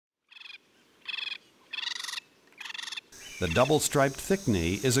The double-striped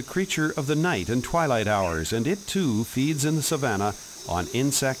thickney is a creature of the night and twilight hours, and it too feeds in the savanna on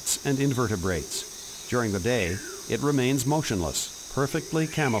insects and invertebrates. During the day, it remains motionless, perfectly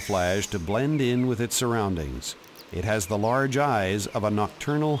camouflaged to blend in with its surroundings. It has the large eyes of a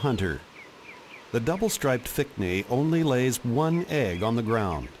nocturnal hunter. The double-striped thickney only lays one egg on the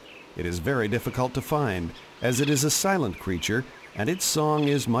ground. It is very difficult to find, as it is a silent creature, and its song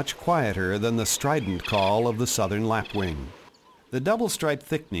is much quieter than the strident call of the southern lapwing. The double-striped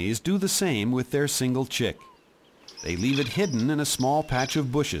thickneys do the same with their single chick. They leave it hidden in a small patch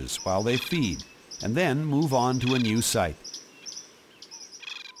of bushes while they feed, and then move on to a new site.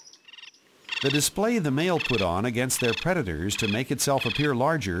 The display the male put on against their predators to make itself appear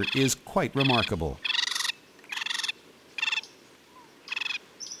larger is quite remarkable.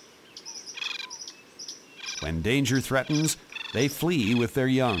 When danger threatens, they flee with their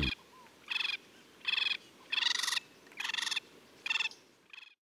young.